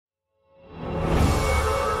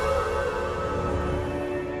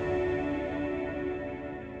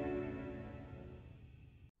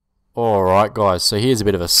Alright guys, so here's a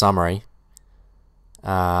bit of a summary.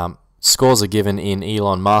 Scores are given in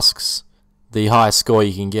Elon Musk's. The highest score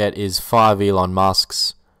you can get is 5 Elon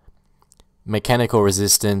Musk's. Mechanical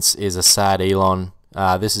resistance is a sad Elon.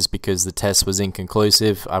 This is because the test was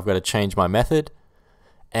inconclusive. I've got to change my method.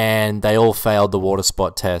 And they all failed the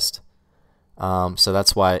Waterspot test. So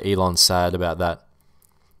that's why Elon's sad about that.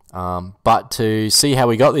 But to see how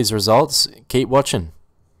we got these results, keep watching.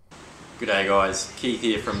 G'day guys, Keith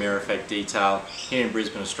here from Mirror Effect Detail here in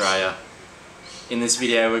Brisbane, Australia. In this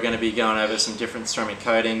video we're going to be going over some different ceramic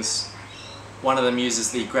coatings. One of them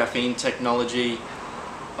uses the graphene technology.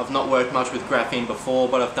 I've not worked much with graphene before,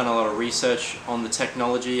 but I've done a lot of research on the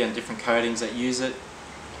technology and different coatings that use it.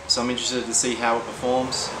 So I'm interested to see how it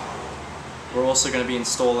performs. We're also going to be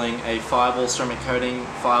installing a fireball ceramic coating,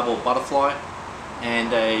 Fireball Butterfly,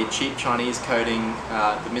 and a cheap Chinese coating,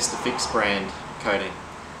 the Mr. Fix brand coating.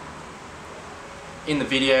 In the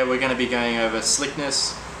video we're going to be going over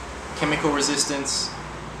slickness, chemical resistance,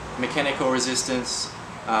 mechanical resistance,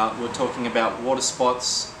 we're talking about water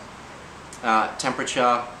spots,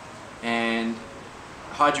 temperature, and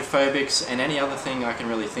hydrophobics, and any other thing I can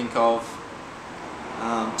really think of.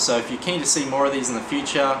 So if you're keen to see more of these in the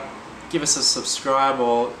future, give us a subscribe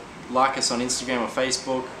or like us on Instagram or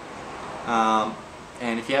Facebook.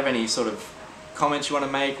 And if you have any sort of comments you want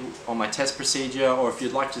to make on my test procedure, or if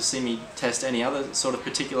you'd like to see me test any other sort of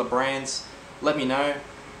particular brands, let me know.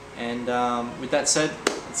 And with that said,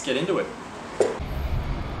 let's get into it.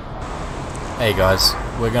 Hey guys,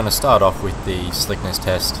 we're going to start off with the slickness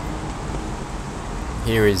test.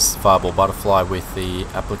 Here is Fireball Butterfly with the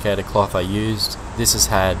applicator cloth I used. This has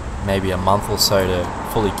had maybe a month or so to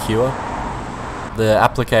fully cure. The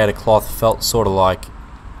applicator cloth felt sort of like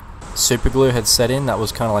super glue had set in. That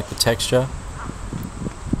was kind of like the texture.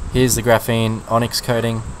 Here's the graphene Onyx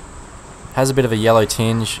coating. Has a bit of a yellow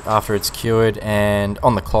tinge after it's cured, and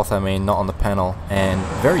on the cloth I mean, not on the panel, and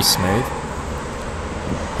very smooth.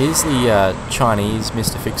 Here's the Chinese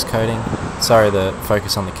Mr. Fix coating. Sorry, the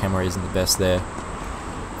focus on the camera isn't the best there.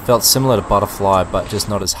 Felt similar to Butterfly, but just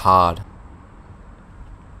not as hard.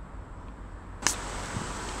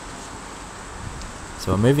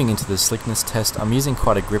 So we're moving into the slickness test. I'm using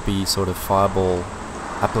quite a grippy sort of fireball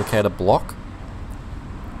applicator block.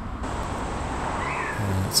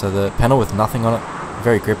 So the panel with nothing on it,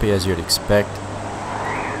 very grippy as you'd expect.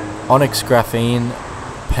 Onyx Graphene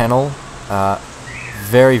panel,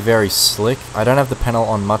 very slick. I don't have the panel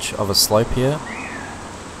on much of a slope here.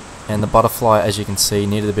 And the Butterfly, as you can see,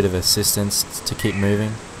 needed a bit of assistance to keep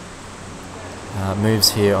moving.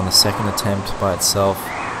 Moves here on the second attempt by itself,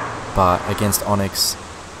 but against Onyx,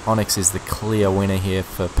 Onyx is the clear winner here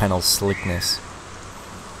for panel slickness.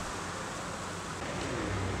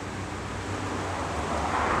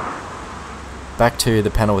 Back to the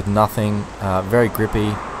panel with nothing, very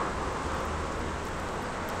grippy.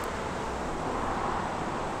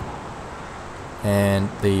 And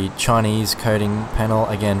the Chinese coating panel,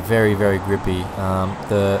 again, very grippy.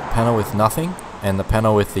 The panel with nothing and the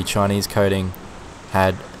panel with the Chinese coating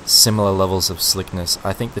had similar levels of slickness.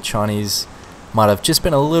 I think the Chinese might have just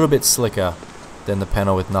been a little bit slicker than the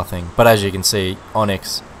panel with nothing. But as you can see,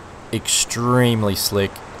 Onyx, extremely slick.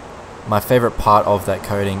 My favorite part of that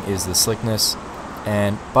coating is the slickness.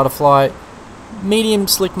 And Butterfly, medium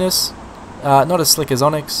slickness, not as slick as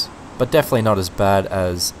Onyx, but definitely not as bad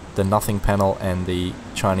as the nothing panel and the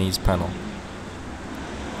Chinese panel.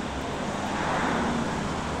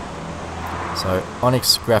 So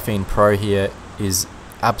Onyx Graphene Pro here is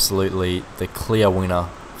absolutely the clear winner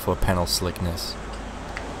for panel slickness.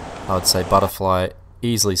 I would say Butterfly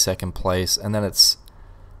easily second place, and then it's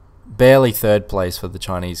barely third place for the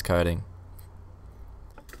Chinese coating.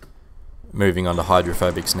 Moving on to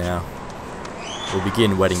hydrophobics now. We'll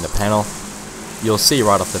begin wetting the panel. You'll see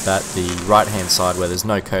right off the bat the right hand side where there's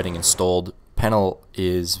no coating installed. Panel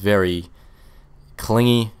is very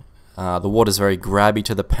clingy. The water's very grabby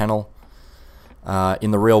to the panel.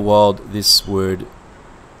 In the real world, this would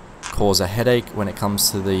cause a headache when it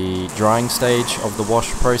comes to the drying stage of the wash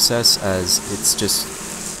process, as it's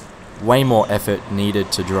just way more effort needed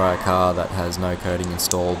to dry a car that has no coating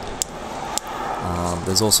installed.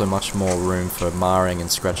 There's also much more room for marring and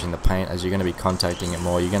scratching the paint, as you're going to be contacting it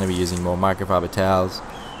more. You're going to be using more microfiber towels,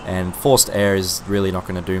 and forced air is really not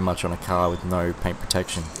going to do much on a car with no paint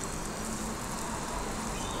protection.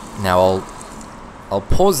 Now I'll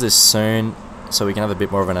pause this soon so we can have a bit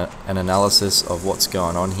more of an analysis of what's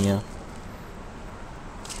going on here.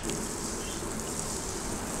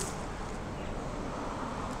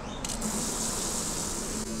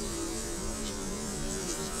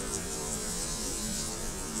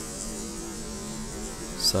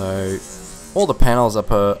 So all the panels are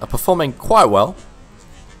performing quite well.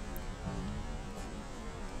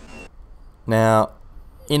 Now,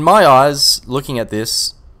 in my eyes, looking at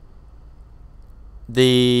this,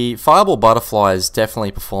 the Fireball Butterfly is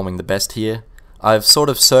definitely performing the best here. I've sort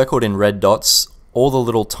of circled in red dots all the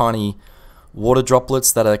little tiny water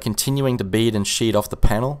droplets that are continuing to bead and sheet off the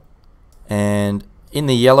panel, and in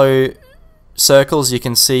the yellow circles you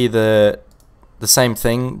can see the same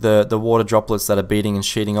thing, the water droplets that are beading and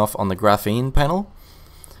sheeting off on the graphene panel.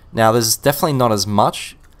 Now there's definitely not as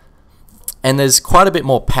much, and there's quite a bit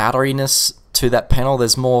more powderiness to that panel.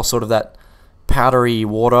 There's more sort of that powdery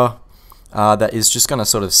water that is just going to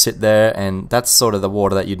sort of sit there, and that's sort of the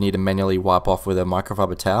water that you'd need to manually wipe off with a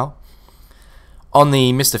microfiber towel. On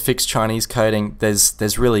the Mr. Fix Chinese coating,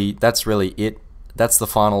 that's really it. That's the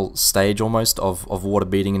final stage almost of water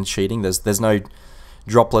beading and sheeting. There's no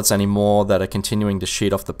droplets anymore that are continuing to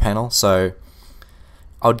sheet off the panel, so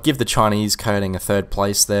I would give the Chinese coating a third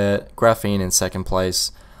place there, graphene in second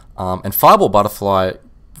place, and Fireball Butterfly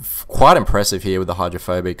quite impressive here with the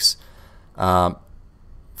Hydrophobics.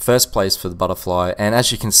 First place for the Butterfly, and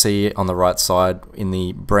as you can see on the right side in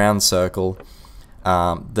the brown circle,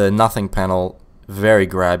 the Nothing panel, very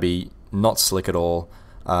grabby, not slick at all,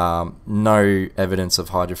 no evidence of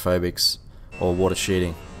hydrophobics or water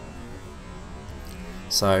sheeting.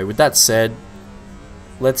 So with that said,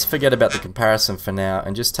 let's forget about the comparison for now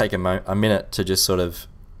and just take a minute to just sort of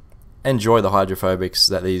enjoy the hydrophobics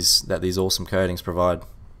that these awesome coatings provide.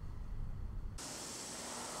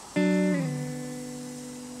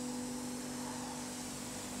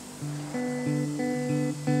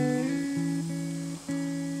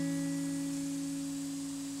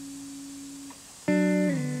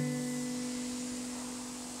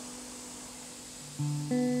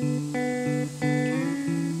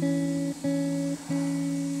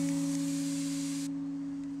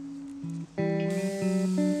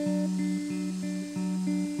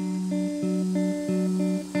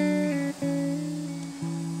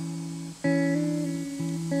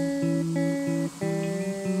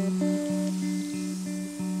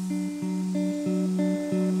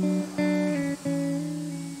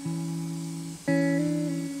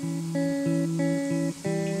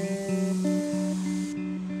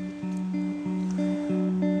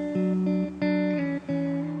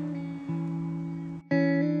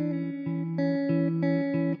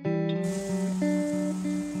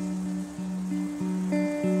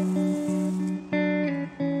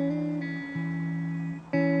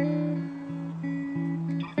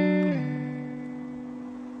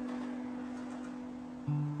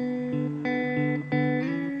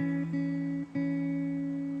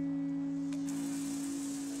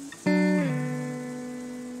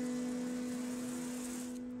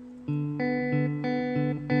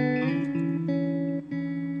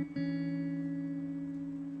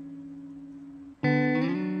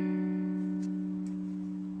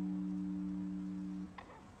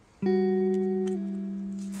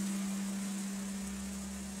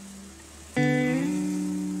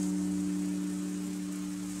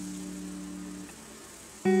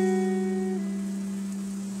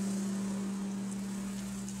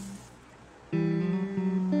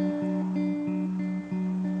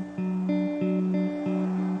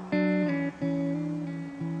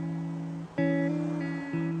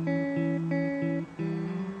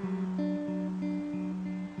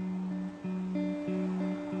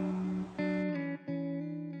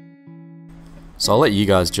 So I'll let you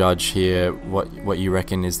guys judge here what you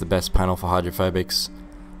reckon is the best panel for hydrophobics.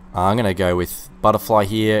 I'm going to go with Butterfly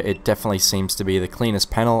here. It definitely seems to be the cleanest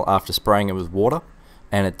panel after spraying it with water,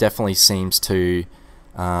 and it definitely seems to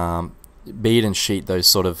bead and sheet those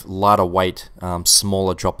sort of lighter weight,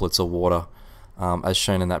 smaller droplets of water, as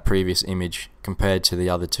shown in that previous image, compared to the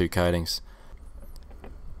other two coatings.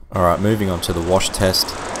 Alright, moving on to the wash test.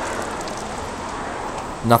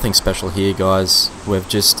 Nothing special here, guys. We've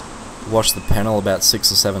just washed the panel about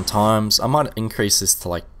 6 or 7 times. I might increase this to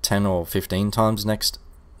like 10 or 15 times next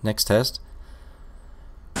test.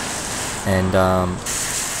 And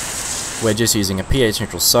we're just using a pH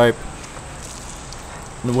neutral soap.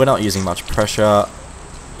 We're not using much pressure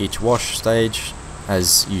each wash stage,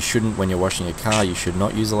 as you shouldn't when you're washing your car. You should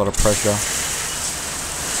not use a lot of pressure.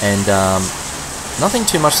 And nothing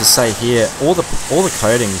too much to say here. All the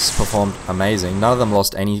coatings performed amazing. None of them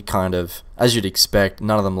lost any kind of, as you'd expect,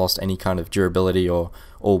 none of them lost any kind of durability or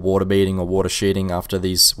water beading or water sheeting after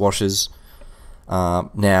these washes.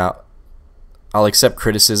 Now, I'll accept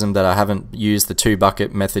criticism that I haven't used the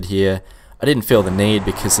 2-bucket method here. I didn't feel the need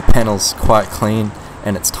because the panel's quite clean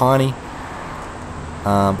and it's tiny.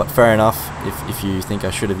 But fair enough if you think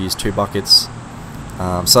I should have used 2 buckets.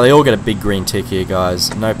 So they all get a big green tick here,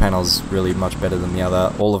 guys. No panel's really much better than the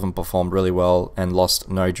other. All of them performed really well and lost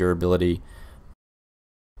no durability.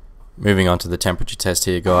 Moving on to the temperature test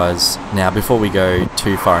here, guys. Now, before we go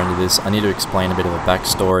too far into this, I need to explain a bit of a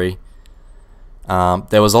backstory.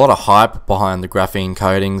 There was a lot of hype behind the graphene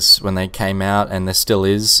coatings when they came out, and there still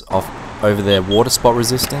is, over their water spot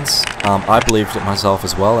resistance. I believed it myself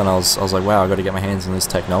as well, and I was like, wow, I've got to get my hands on this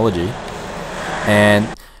technology.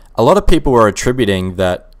 And a lot of people were attributing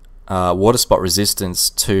that water spot resistance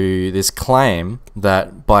to this claim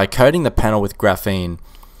that by coating the panel with graphene,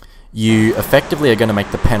 you effectively are going to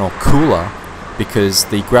make the panel cooler because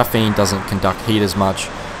the graphene doesn't conduct heat as much,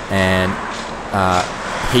 and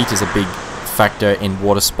heat is a big factor in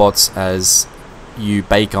water spots as you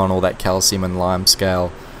bake on all that calcium and lime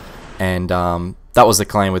scale. And that was the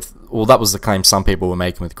claim that was the claim some people were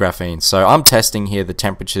making with graphene. So I'm testing here the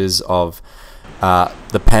temperatures of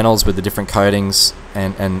the panels with the different coatings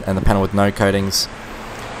and the panel with no coatings.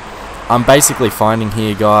 I'm basically finding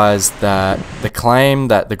here, guys, that the claim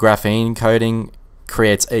that the graphene coating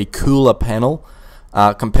creates a cooler panel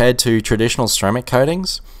compared to traditional ceramic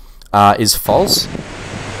coatings is false.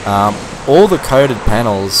 All the coated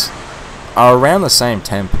panels are around the same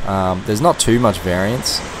temp. There's not too much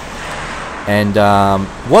variance. And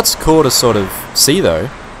what's cool to sort of see, though,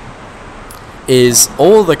 is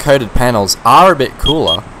all the coated panels are a bit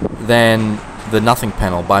cooler than the nothing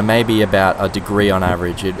panel by maybe about a degree on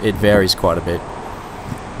average. It varies quite a bit,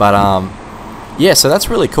 but yeah, so that's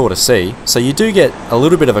really cool to see. So you do get a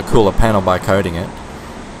little bit of a cooler panel by coating it,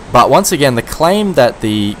 but once again, the claim that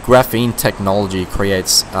the graphene technology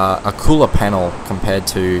creates a cooler panel compared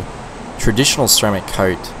to traditional ceramic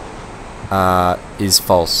coat is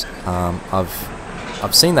false.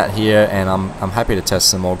 I've seen that here, and I'm happy to test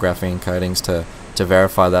some more graphene coatings to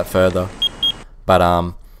verify that further.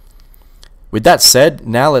 But with that said,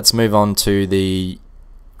 now let's move on to the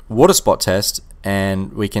Waterspot test,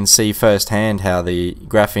 and we can see firsthand how the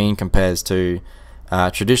graphene compares to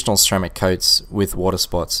traditional ceramic coats with water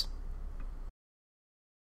spots.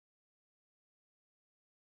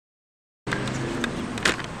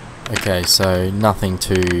 Okay, so nothing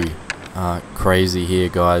too crazy here,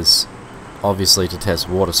 guys. Obviously, to test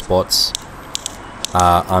water spots,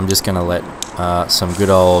 I'm just going to let some good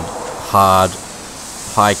old hard,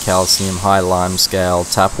 high calcium, high lime scale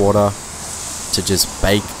tap water to just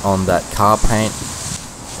bake on that car paint,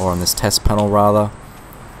 or on this test panel rather.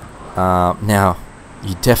 Now,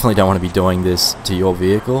 you definitely don't want to be doing this to your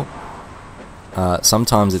vehicle.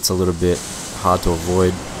 Sometimes it's a little bit hard to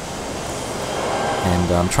avoid,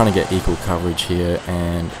 and I'm trying to get equal coverage here,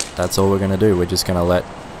 and that's all we're going to do. We're just going to let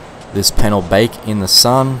this panel bake in the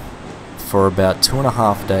sun for about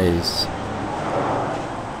 2.5 days.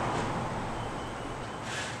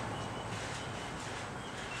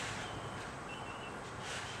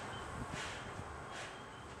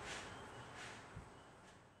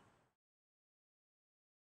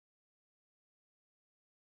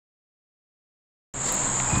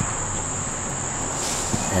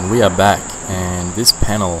 And we are back, and this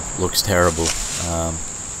panel looks terrible.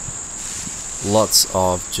 Lots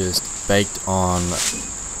of just baked on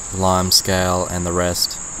lime scale and the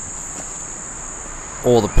rest.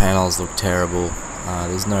 All the panels look terrible.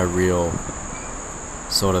 There's no real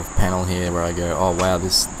sort of panel here where I go, oh wow,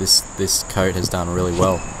 this coat has done really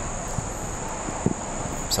well.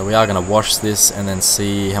 So we are going to wash this and then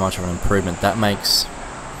see how much of an improvement that makes.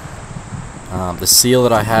 The seal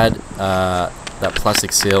that I had, that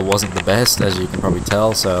plastic seal, wasn't the best, as you can probably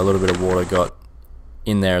tell, so a little bit of water got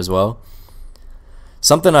in there as well.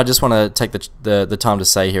 Something I just want to take the time to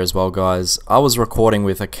say here as well, guys. I was recording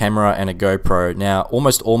with a camera and a GoPro. Now,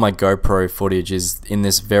 almost all my GoPro footage is in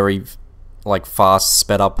this very fast,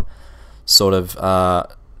 sped up sort of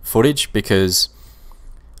footage, because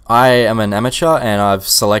I am an amateur and I've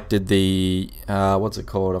selected the what's it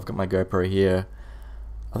called? I've got my GoPro here.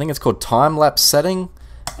 I think it's called time-lapse setting,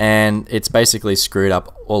 and it's basically screwed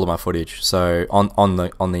up all of my footage. So on the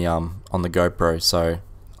GoPro. So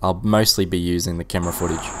I'll mostly be using the camera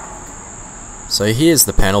footage. So here's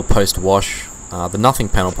the panel post-wash. The nothing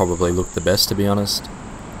panel probably looked the best, to be honest.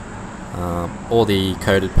 All the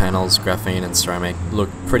coated panels, graphene and ceramic, look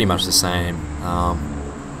pretty much the same.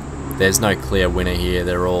 There's no clear winner here.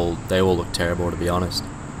 They all look terrible, to be honest.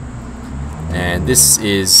 And this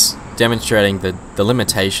is demonstrating the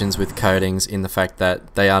limitations with coatings, in the fact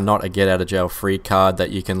that they are not a get out of jail free card that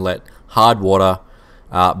you can let hard water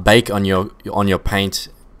bake on your paint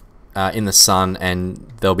in the sun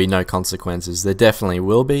and there'll be no consequences. There definitely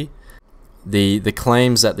will be. the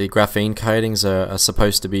claims that the graphene coatings are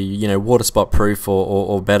supposed to be, you know, water spot proof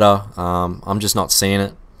or better. I'm just not seeing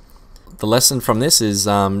it. The lesson from this is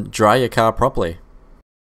dry your car properly.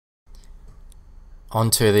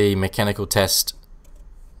 Onto the mechanical test.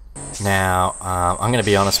 Now, I'm going to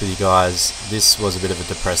be honest with you guys, this was a bit of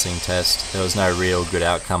a depressing test. There was no real good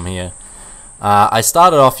outcome here. I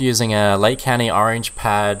started off using a Lake County orange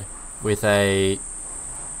pad with a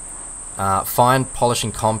fine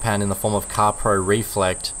polishing compound in the form of CarPro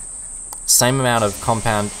Reflect. Same amount of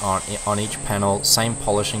compound on each panel, same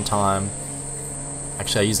polishing time.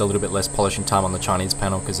 Actually, I used a little bit less polishing time on the Chinese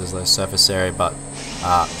panel because there's less surface area, but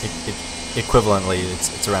equivalently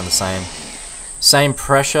it's around the same. Same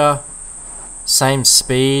pressure, same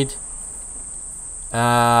speed.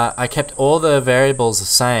 I kept all the variables the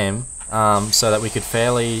same so that we could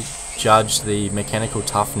fairly judge the mechanical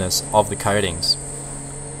toughness of the coatings.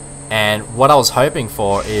 And what I was hoping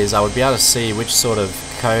for is I would be able to see which sort of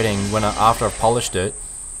coating, after I've polished it,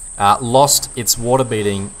 lost its water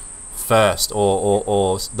beading first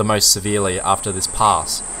or the most severely after this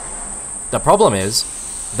pass. The problem is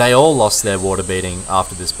they all lost their water beading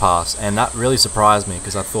after this pass, and that really surprised me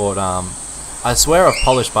because I thought, I swear I've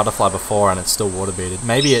polished butterfly before and it's still water beaded.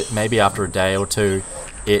 Maybe after a day or two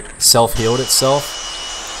it self-healed itself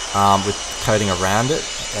with coating around it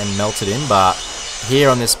and melted in, but here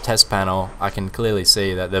on this test panel I can clearly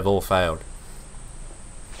see that they've all failed.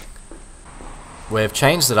 We've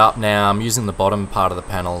changed it up now. I'm using the bottom part of the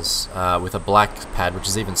panels with a black pad, which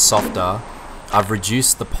is even softer. I've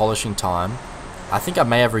reduced the polishing time. I think I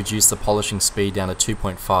may have reduced the polishing speed down to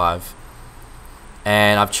 2.5.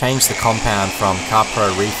 And I've changed the compound from CarPro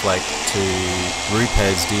Reflect to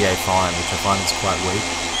Rupes DA Fine, which I find is quite weak.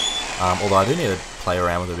 Although I do need to play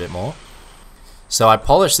around with it a bit more. So I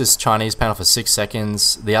polished this Chinese panel for 6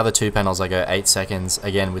 seconds. The other two panels I go 8 seconds.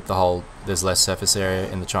 Again, with the whole, there's less surface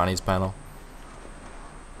area in the Chinese panel.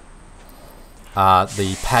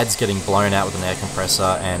 The pad's getting blown out with an air compressor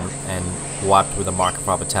and wiped with a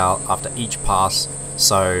microfiber towel after each pass,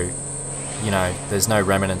 so you know there's no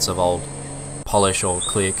remnants of old polish or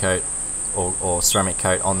clear coat or ceramic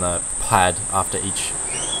coat on the pad after each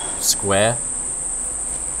square.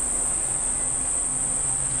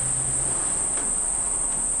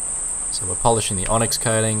 So we're polishing the Onyx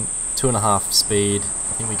coating, 2.5 speed.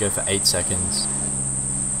 I think we go for 8 seconds.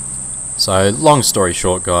 So long story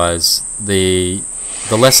short, guys, the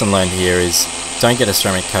lesson learned here is don't get a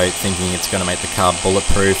ceramic coat thinking it's going to make the car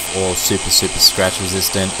bulletproof or super scratch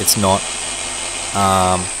resistant. It's not.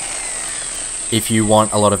 If you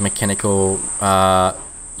want a lot of mechanical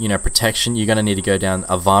protection, you're going to need to go down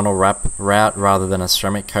a vinyl wrap route rather than a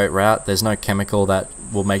ceramic coat route. There's no chemical that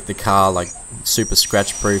will make the car like super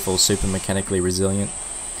scratch proof or super mechanically resilient.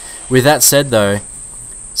 With that said though,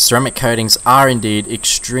 ceramic coatings are indeed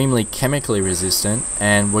extremely chemically resistant,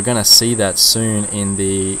 and we're going to see that soon in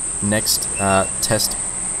the next test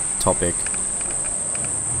topic.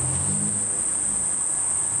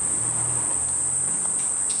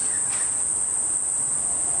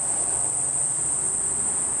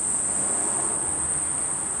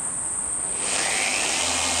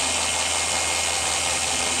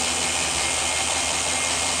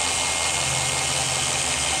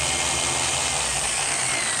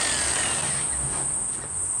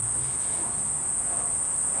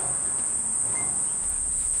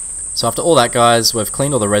 So after all that, guys, we've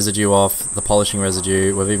cleaned all the residue off, the polishing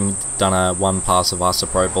residue. We've even done a 1 pass of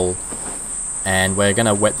isopropyl, and we're going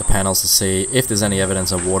to wet the panels to see if there's any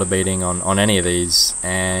evidence of water beading on any of these.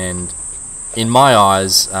 And in my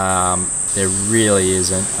eyes, there really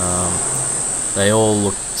isn't. They all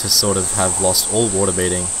look to sort of have lost all water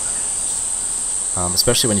beading,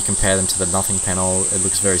 especially when you compare them to the nothing panel. It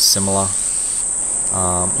looks very similar.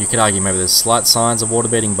 You could argue maybe there's slight signs of water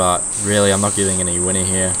beading, but really I'm not giving any winner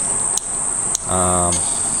here.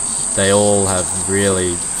 They all have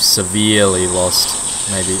really severely lost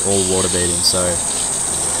maybe all water beading, so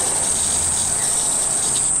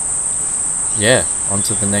yeah, on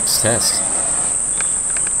to the next test.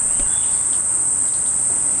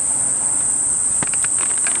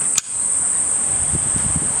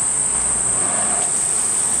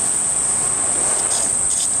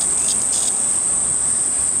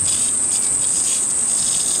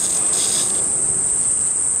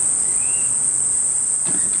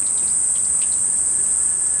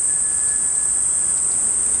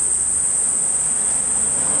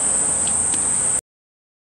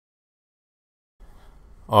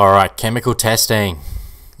 Alright, chemical testing.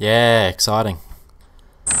 Yeah, exciting.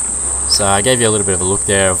 So I gave you a little bit of a look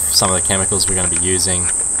there of some of the chemicals we're going to be using.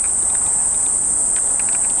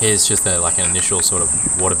 Here's just like an initial sort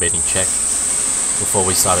of water beading check before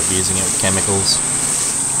we start abusing it with chemicals.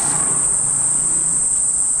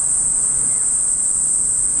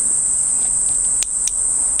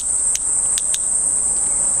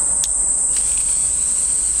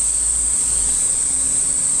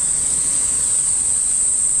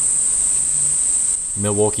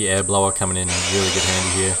 Milwaukee air blower coming in really good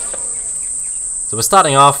handy here. So we're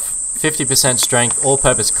starting off 50% strength,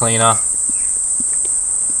 all-purpose cleaner.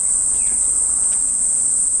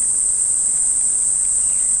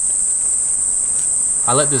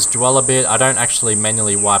 I let this dwell a bit. I don't actually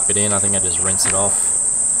manually wipe it in. I think I just rinse it off.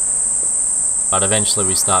 But eventually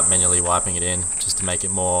we start manually wiping it in just to make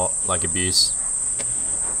it more like abuse.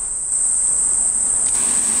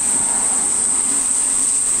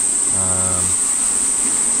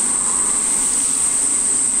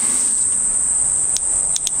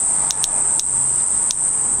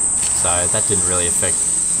 So that didn't really affect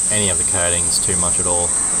any of the coatings too much at all.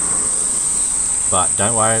 But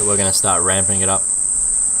don't worry, we're going to start ramping it up.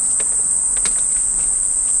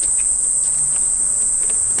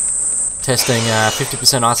 Testing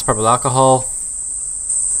 50% isopropyl alcohol.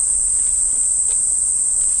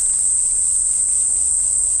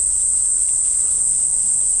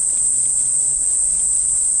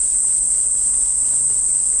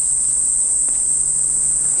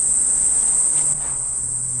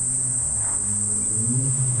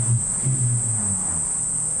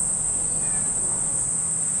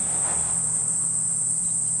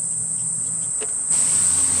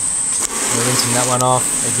 Rinsing that one off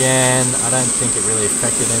again. I don't think it really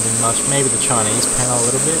affected anything much. Maybe the Chinese panel a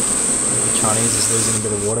little bit. Maybe the Chinese is losing a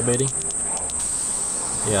bit of water beading.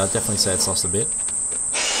 Yeah, I'd definitely say it's lost a bit.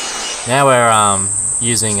 Now we're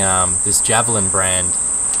using this Javelin brand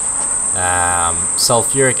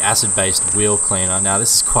sulfuric acid based wheel cleaner. Now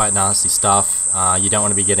this is quite nasty stuff. You don't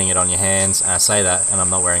want to be getting it on your hands, and I say that and I'm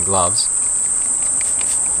not wearing gloves.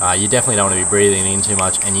 You definitely don't want to be breathing in too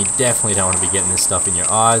much, and you definitely don't want to be getting this stuff in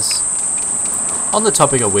your eyes. On the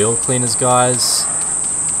topic of wheel cleaners, guys,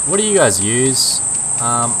 what do you guys use?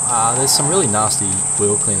 There's some really nasty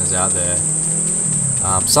wheel cleaners out there.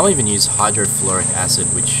 Some even use hydrofluoric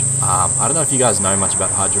acid, which I don't know if you guys know much about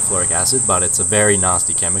hydrofluoric acid, but it's a very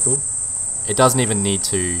nasty chemical. It doesn't even need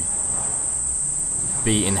to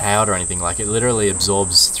be inhaled or anything. Like, it literally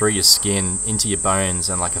absorbs through your skin into your bones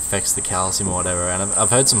and like affects the calcium or whatever. And I've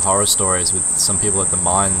heard some horror stories with some people at the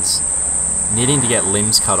mines needing to get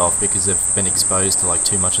limbs cut off because they've been exposed to like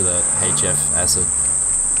too much of the HF acid.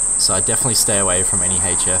 So I definitely stay away from any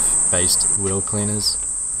HF based wheel cleaners,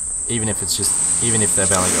 even if they've only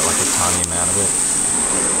got like a tiny amount of it.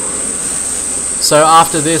 So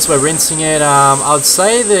after this we're rinsing it. I would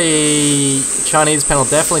say the Chinese panel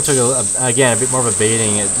definitely took again a bit more of a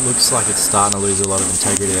beating. It looks like it's starting to lose a lot of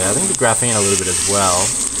integrity there. I think the graphene a little bit as well.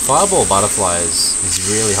 Fireball Butterfly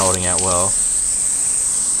is really holding out well.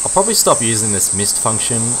 I'll probably stop using this mist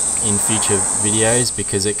function in future videos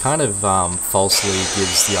because it kind of falsely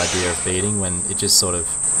gives the idea of beading when it just sort of...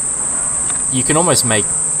 You can almost make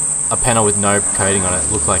a panel with no coating on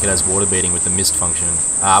it look like it has water beading with the mist function.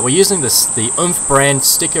 We're using the Oomph brand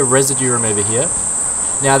sticker residue remover here.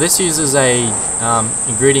 Now this uses a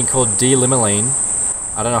ingredient called D-limonene.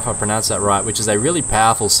 I don't know if I pronounced that right, which is a really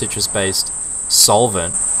powerful citrus-based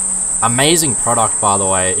solvent. Amazing product, by the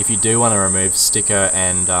way, if you do want to remove sticker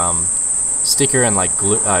and like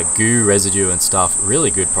goo residue and stuff. Really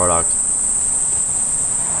good product.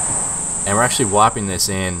 And we're actually wiping this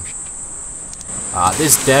in.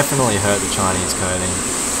 This definitely hurt the Chinese coating.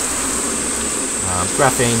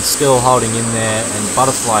 Graphene still holding in there, and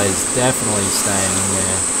Butterfly is definitely staying in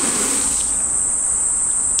there.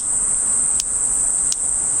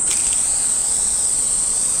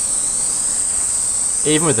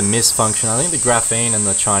 Even with the mist function, I think the graphene and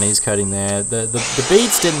the Chinese coating there, the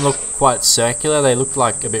beads didn't look quite circular. They looked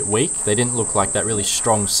like a bit weak. They didn't look like that really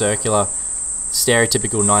strong circular,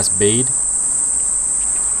 stereotypical nice bead.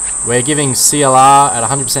 We're giving CLR at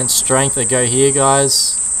 100% strength a go here,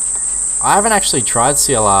 guys. I haven't actually tried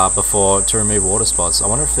CLR before to remove water spots. I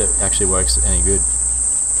wonder if it actually works any good.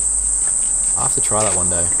 I'll have to try that one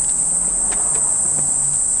day.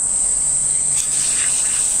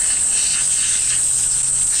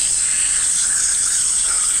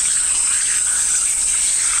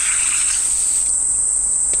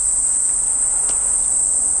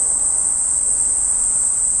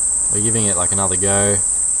 We're giving it like another go.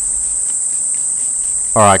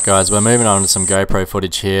 Alright guys, we're moving on to some GoPro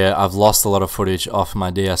footage here. I've lost a lot of footage off my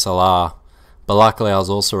DSLR, but luckily I was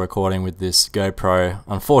also recording with this GoPro,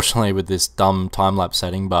 unfortunately with this dumb time-lapse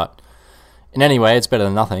setting, but In any way, it's better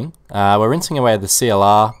than nothing. We're rinsing away the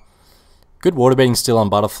CLR. Good water beading still on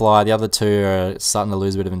butterfly. The other two are starting to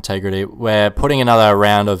lose a bit of integrity. We're putting another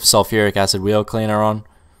round of sulfuric acid wheel cleaner on.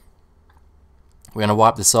 We're going to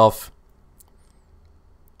wipe this off.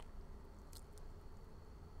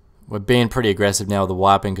 We're being pretty aggressive now with the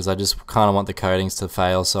wiping because I just kind of want the coatings to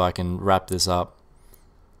fail so I can wrap this up.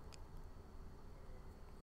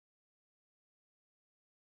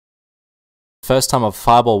 First time of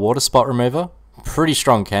fireball water spot remover. Pretty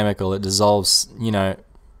strong chemical. It dissolves, you know,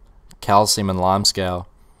 calcium and limescale.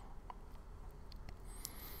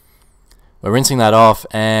 We're rinsing that off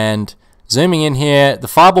and zooming in here. The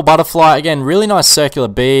fireball butterfly, again, really nice circular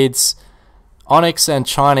beads. Onyx and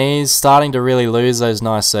Chinese starting to really lose those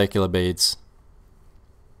nice circular beads.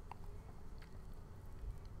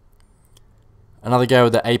 Another go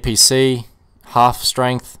with the APC, half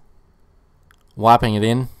strength, wiping it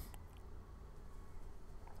in.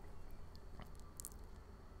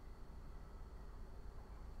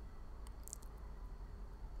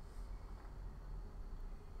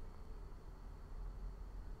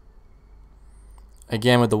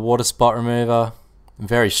 Again with the water spot remover.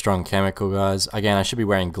 Very strong chemical, guys. Again, I should be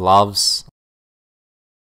wearing gloves.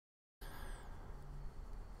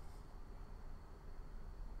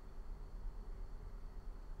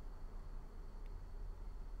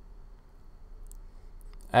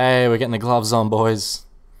 Hey, we're getting the gloves on, boys.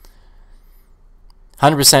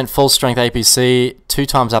 100% full strength APC, 2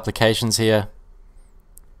 times applications here.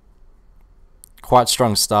 Quite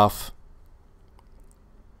strong stuff.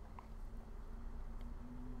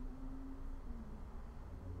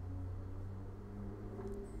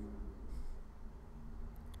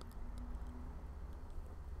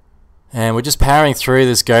 And we're just powering through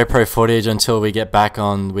this GoPro footage until we get back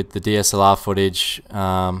on with the DSLR footage.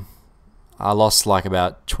 I lost like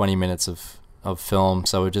about 20 minutes of film,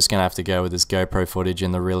 so we're just going to have to go with this GoPro footage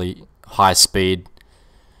in the really high speed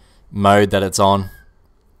mode that it's on.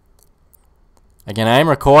 Again, I am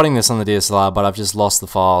recording this on the DSLR, but I've just lost the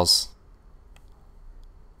files.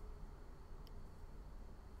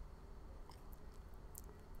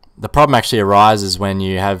 The problem actually arises when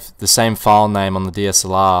you have the same file name on the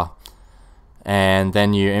DSLR and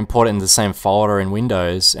then you import it into the same folder in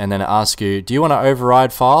Windows, and then it asks you, do you want to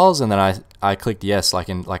override files? And then I clicked yes, like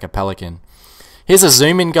a pelican. Here's a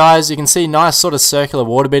zoom in, guys. You can see nice sort of circular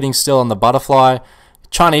water beading still on the butterfly.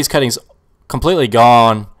 Chinese coating's completely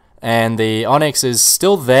gone, and the Onyx is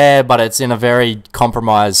still there, but it's in a very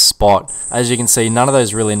compromised spot. As you can see, none of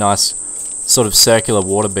those really nice sort of circular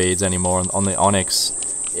water beads anymore on the Onyx.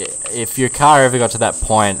 If your car ever got to that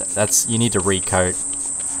point, you need to recoat.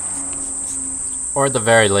 Or at the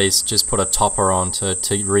very least, just put a topper on to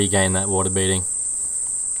regain that water beading.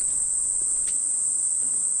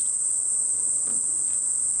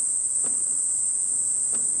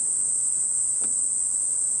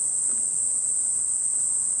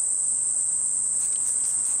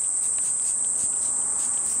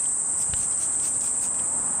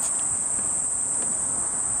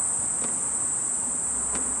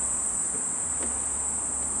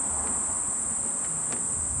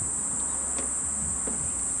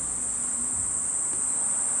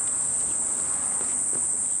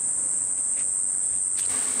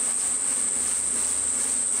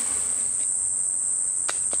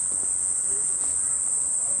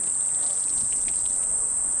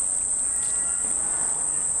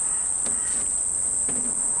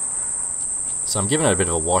 So I'm giving it a bit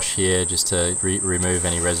of a wash here just to remove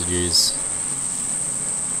any residues.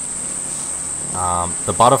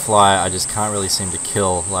 The butterfly I just can't really seem to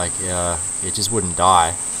kill, like it just wouldn't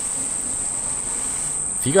die.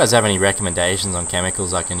 If you guys have any recommendations on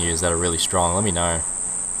chemicals I can use that are really strong, let me know.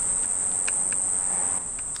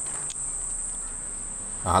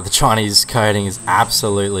 The Chinese coating is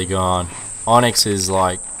absolutely gone. Onyx is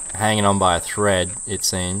like hanging on by a thread, it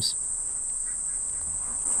seems.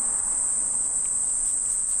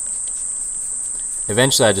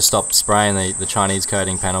 Eventually I just stopped spraying the Chinese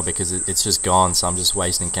coating panel because it's just gone, so I'm just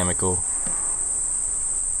wasting chemical.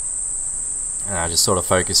 And I just sort of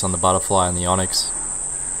focus on the butterfly and the Onyx.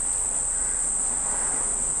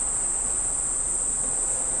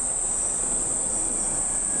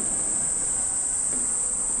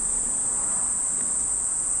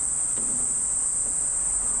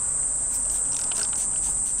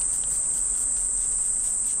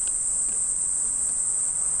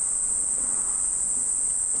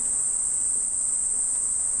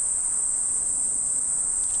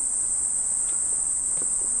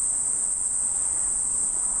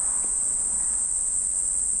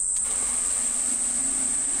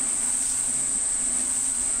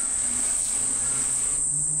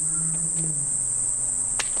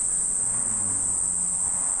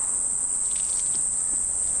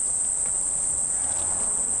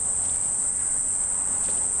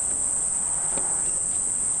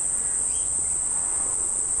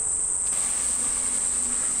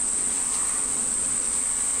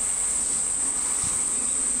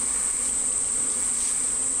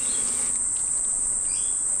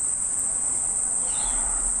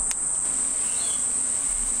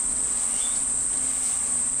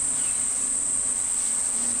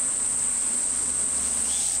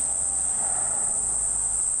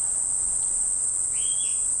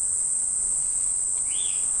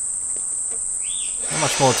 not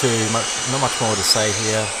much more to say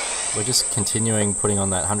here. We're just continuing putting on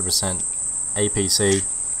that 100% APC.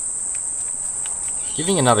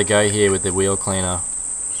 Giving another go here with the wheel cleaner.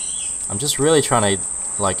 I'm just really trying to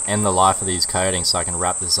like end the life of these coatings so I can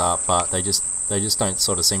wrap this up, but they just don't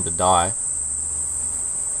sort of seem to die.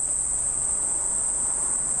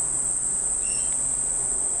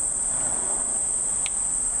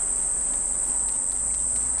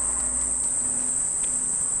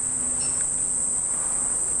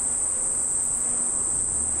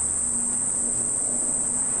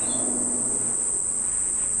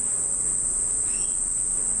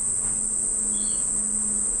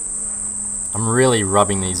 I'm really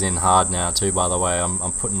rubbing these in hard now too, by the way.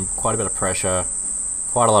 I'm putting quite a bit of pressure,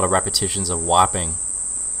 quite a lot of repetitions of wiping,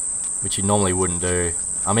 which you normally wouldn't do.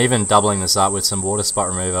 I'm even doubling this up with some water spot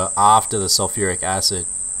remover after the sulfuric acid.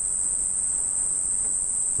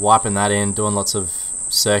 Wiping that in, doing lots of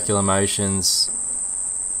circular motions.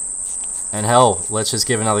 And hell, let's just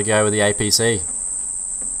give another go with the APC.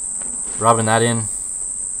 Rubbing that in.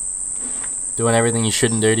 Doing everything you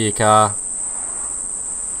shouldn't do to your car.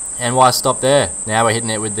 And why stop there? Now we're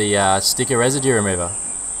hitting it with the sticker residue remover.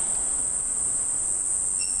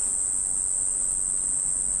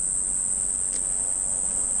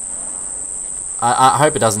 I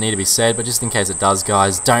hope it doesn't need to be said, but just in case it does,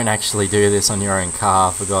 guys, don't actually do this on your own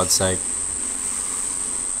car, for God's sake.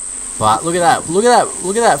 But look at that, look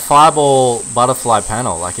at that fireball butterfly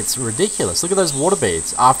panel. Like, it's ridiculous. Look at those water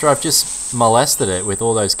beads after I've just molested it with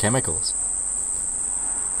all those chemicals.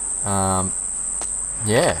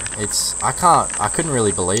 Yeah, I couldn't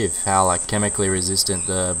really believe how like chemically resistant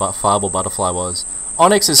the fireball butterfly was.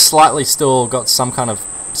 Onyx has slightly still got some kind of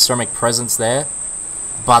ceramic presence there,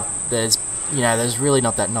 but there's really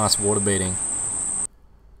not that nice water beading.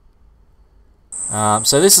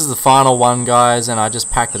 So this is the final one, guys, and I just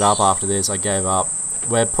packed it up after this. I gave up.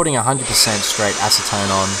 We're putting 100% straight acetone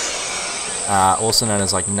on, also known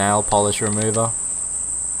as like nail polish remover.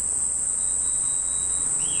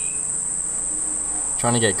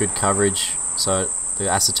 Trying to get good coverage so the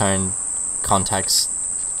acetone contacts,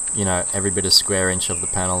 every bit of square inch of the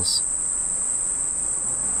panels.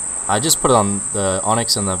 I just put it on the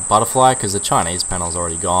Onyx and the butterfly because the Chinese panel's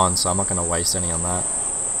already gone, so I'm not going to waste any on that.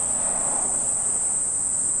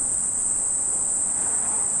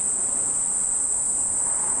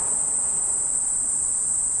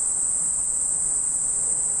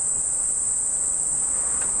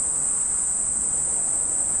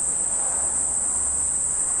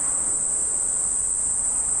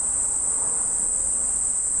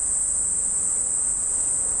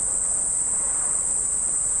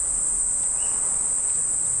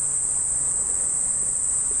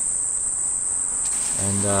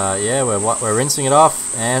 And yeah, we're rinsing it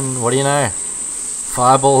off, and what do you know?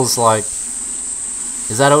 Fireball's like,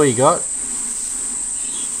 is that all you got?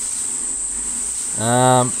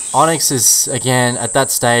 Onyx is, again, at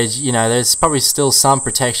that stage, there's probably still some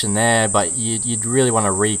protection there, but you'd really want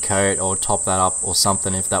to recoat or top that up or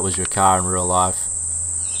something if that was your car in real life.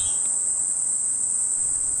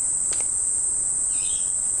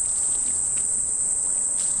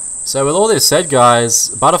 So with all this said, guys,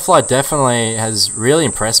 Butterfly definitely has really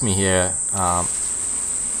impressed me here.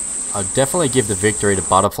 I'd definitely give the victory to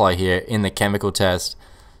Butterfly here in the chemical test.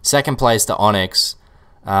 Second place to Onyx,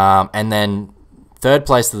 and then third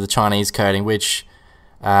place to the Chinese coating, which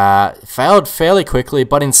failed fairly quickly,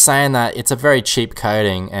 but in saying that, it's a very cheap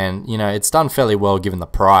coating, and it's done fairly well given the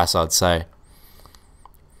price, I'd say.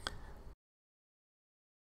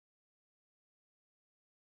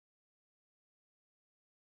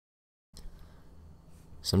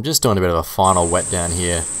 So I'm just doing a bit of a final wet down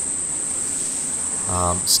here.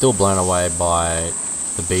 Still blown away by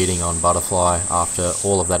the beading on Butterfly after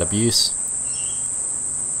all of that abuse.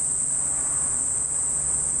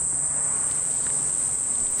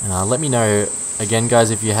 Let me know again,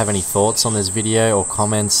 guys, if you have any thoughts on this video or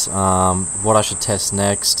comments, what I should test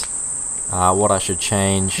next, what I should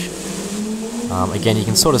change. Again, you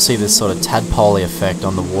can sort of see this sort of tadpole effect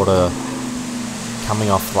on the water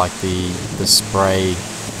coming off like the spray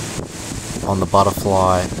on the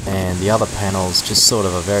Butterfly, and the other panels just sort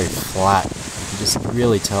of are very flat. You can just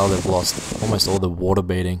really tell they've lost almost all the water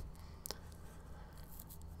beading.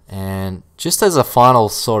 And just as a final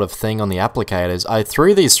sort of thing on the applicators, I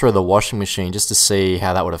threw these through the washing machine just to see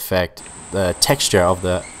how that would affect the texture of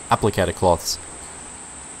the applicator cloths.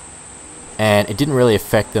 And it didn't really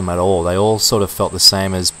affect them at all. They all sort of felt the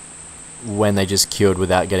same as when they just cured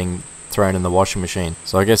without getting thrown in the washing machine.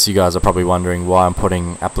 So I guess you guys are probably wondering why I'm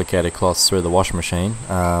putting applicator cloths through the washing machine.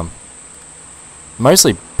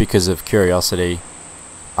 Mostly because of curiosity.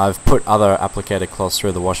 I've put other applicator cloths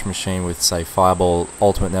through the washing machine with, say, Fireball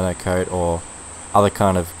Ultimate Nano Coat or other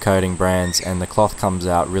kind of coating brands, and the cloth comes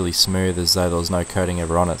out really smooth as though there was no coating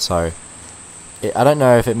ever on it. So I don't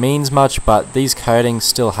know if it means much, but these coatings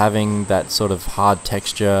still having that sort of hard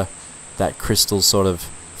texture, that crystal sort of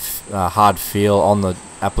hard feel on the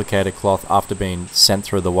applicator cloth after being sent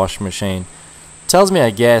through the washing machine tells me, I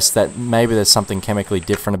guess, that maybe there's something chemically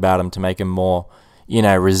different about them to make them more, you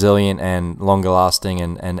know, resilient and longer lasting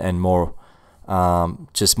and more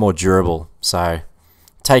just more durable. So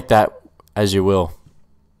take that as you will.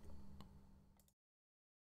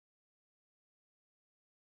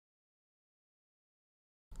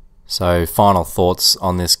 So final thoughts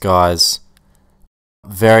on this, guys.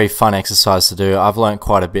 Very fun exercise to do. I've learned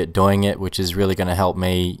quite a bit doing it, which is really going to help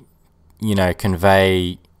me, you know,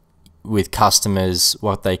 convey with customers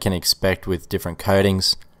what they can expect with different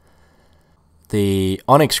coatings. The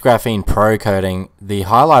Onyx Graphene Pro coating, the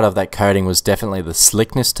highlight of that coating was definitely the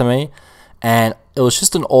slickness to me, and it was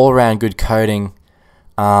just an all-around good coating,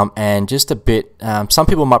 and just a bit, some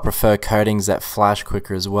people might prefer coatings that flash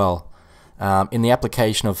quicker as well. In the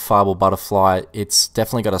application of Fireball Butterfly, it's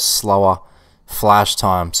definitely got a slower flash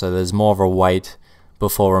time, so there's more of a wait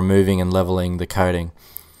before removing and leveling the coating.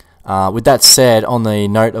 With that said, on the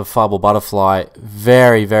note of Fireball Butterfly,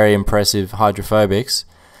 very, very impressive hydrophobics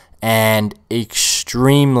and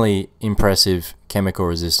extremely impressive chemical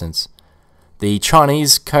resistance. The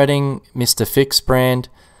Chinese coating, Mr. Fix brand,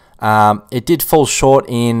 it did fall short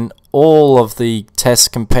in all of the tests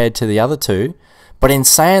compared to the other two, but in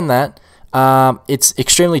saying that, it's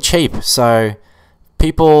extremely cheap, so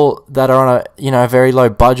people that are on a very low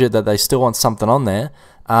budget that they still want something on there,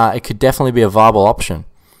 it could definitely be a viable option.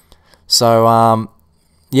 So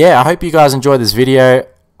yeah, I hope you guys enjoyed this video.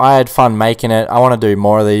 I had fun making it. I want to do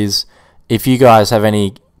more of these. If you guys have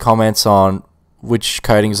any comments on which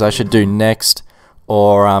coatings I should do next,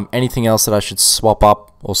 or anything else that I should swap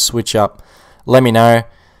up or switch up, let me know.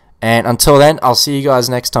 And until then, I'll see you guys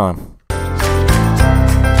next time.